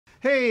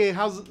Hey,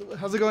 how's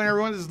it going,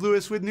 everyone? This is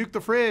Lewis with Nuke the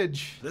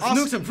Fridge. Let's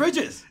nuke some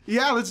fridges.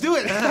 Yeah, let's do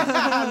it.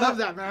 I love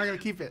that, man. I'm gonna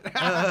keep it.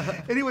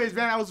 Anyways,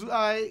 man,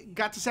 I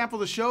got to sample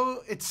the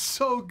show. It's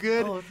so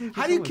good. Oh, thank you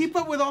How so do you much. keep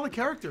up with all the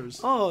characters?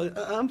 Oh,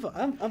 I'm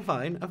fine.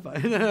 I'm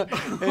fine.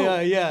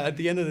 Yeah. At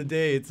the end of the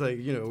day, it's like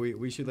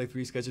we shoot like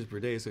 3 sketches per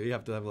day, so you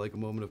have to have like a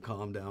moment of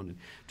calm down and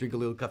drink a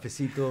little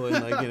cafecito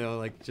and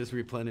like just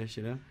replenish.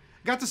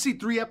 Got to see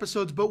 3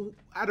 episodes, but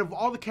out of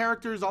all the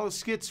characters, all the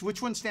skits,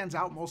 which one stands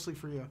out mostly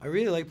for you? I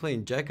really like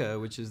playing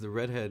Jekka, which is the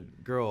redhead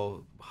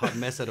girl, hot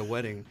mess at a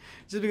wedding,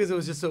 just because it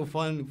was just so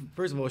fun.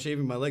 First of all,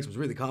 shaving my legs was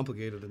really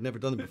complicated. I'd never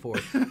done it before,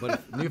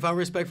 but I found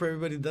respect for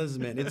everybody that does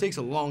it, man. It takes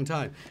a long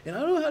time, and I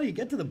don't know how you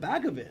get to the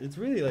back of it. It's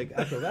really like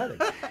acrobatic,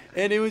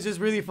 and it was just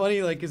really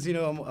funny, like, because I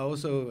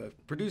also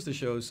produced the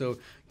show, so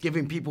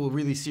giving people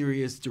really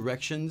serious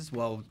directions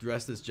while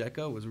dressed as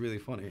Jekka was really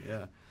funny.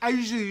 Yeah. I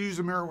usually use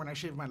a mirror when I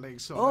shave my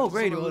legs. So Oh, that's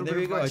great! a Well, little there bit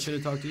you of go. I advice. should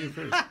have talked to you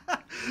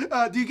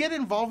first. Do you get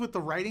involved with the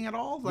writing at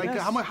all? Like,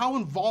 Yes. how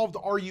involved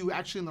are you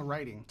actually in the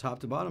writing? Top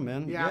to bottom,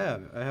 man. Yeah.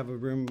 I have a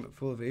room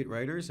full of 8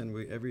 writers, and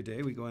every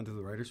day we go into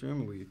the writers'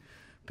 room and we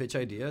pitch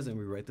ideas and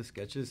we write the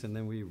sketches, and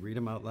then we read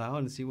them out loud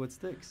and see what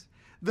sticks.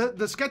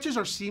 The sketches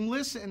are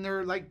seamless and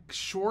they're like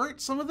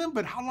short, some of them.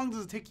 But how long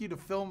does it take you to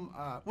film?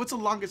 What's the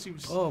longest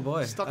you've? Oh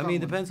boy! Stuck I on mean, it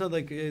one? depends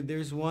on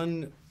there's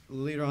one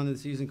later on in the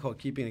season called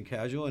Keeping It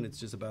Casual, and it's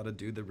just about a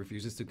dude that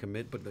refuses to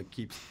commit but like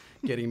keeps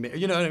getting married.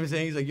 You know what I'm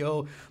saying? He's like,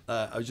 yo,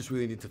 I just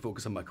really need to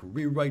focus on my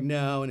career right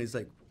now, and he's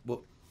like,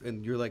 well,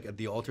 and you're like at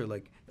the altar,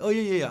 like, oh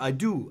yeah, I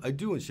do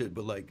and shit,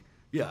 but like,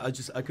 yeah,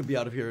 I could be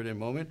out of here in a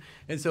moment,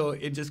 and so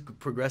it just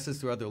progresses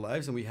throughout their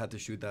lives, and we had to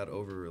shoot that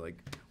over like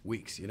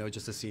weeks,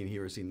 just a scene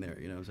here, a scene there.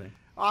 You know what I'm saying?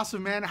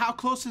 Awesome, man. How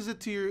close is it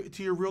to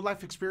your real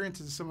life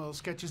experiences? Some of those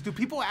sketches. Do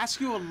people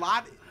ask you a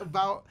lot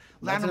about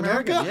Latin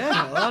America?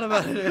 Yeah, a lot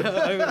about it.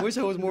 I wish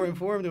I was more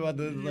informed about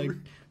the like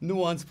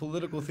nuanced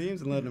political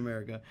themes in Latin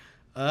America.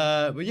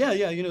 But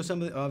yeah,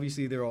 some of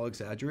obviously they're all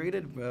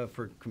exaggerated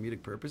for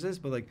comedic purposes,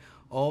 but like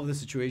all of the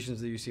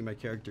situations that you see my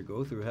character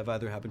go through have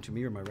either happened to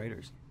me or my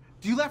writers.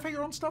 Do you laugh at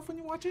your own stuff when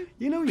you watch it?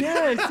 Yeah,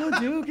 I still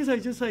do, because I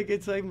just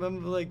it's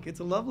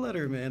a love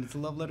letter, man. It's a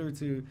love letter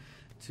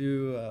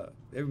to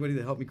everybody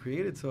that helped me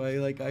create it. So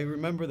I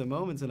remember the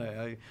moments, and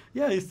I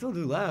still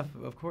do laugh,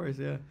 of course.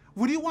 Yeah.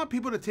 What do you want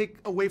people to take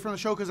away from the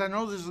show? Because I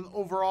know there's an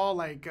overall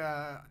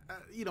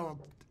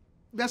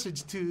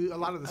message to a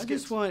lot of the I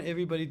skits. just want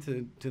everybody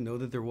to know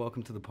that they're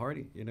welcome to the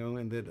party,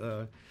 and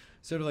that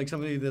sort of like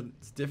somebody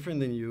that's different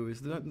than you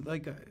is not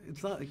like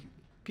it's not like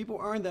people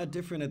aren't that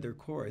different at their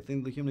core. I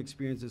think the human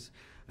experience is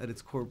at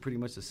its core pretty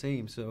much the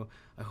same. So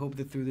I hope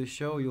that through this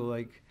show you'll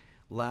like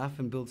laugh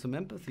and build some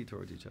empathy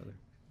towards each other.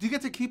 Do you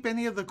get to keep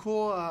any of the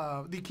cool?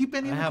 Do you keep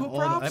any of the cool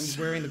props?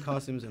 I'm wearing the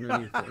costumes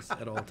underneath this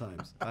at all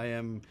times.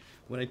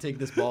 When I take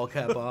this ball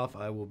cap off,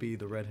 I will be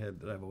the redhead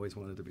that I've always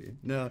wanted to be.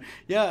 No,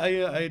 yeah,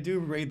 I do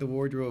raid the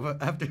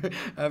wardrobe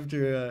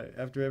after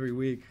every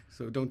week.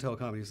 So don't tell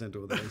Comedy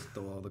Central that I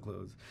stole all the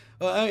clothes.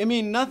 I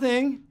mean,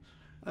 nothing.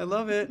 I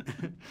love it.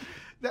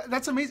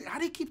 That's amazing. How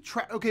do you keep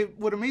track? Okay,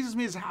 what amazes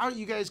me is how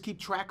you guys keep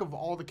track of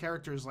all the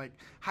characters. Like,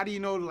 how do you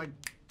know to like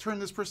turn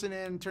this person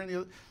in,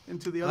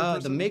 into the other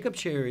person? The makeup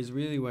chair is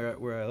really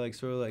where I like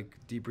sort of like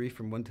debrief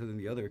from one to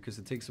the other, because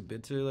it takes a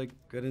bit to like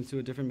get into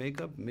a different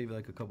makeup, maybe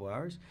like a couple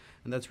hours,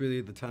 and that's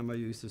really the time I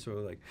use to sort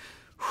of like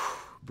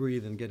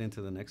breathe and get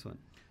into the next one.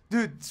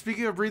 Dude,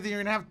 speaking of breathing,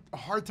 you're going to have a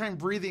hard time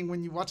breathing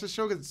when you watch the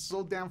show because it's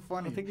so damn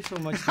funny. Oh, thank you so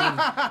much, dude.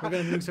 We're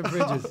going to nuke some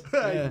fridges.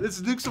 Yeah.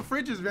 Let's nuke some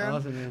fridges, man.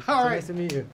 Awesome, man. All So right. nice to meet you.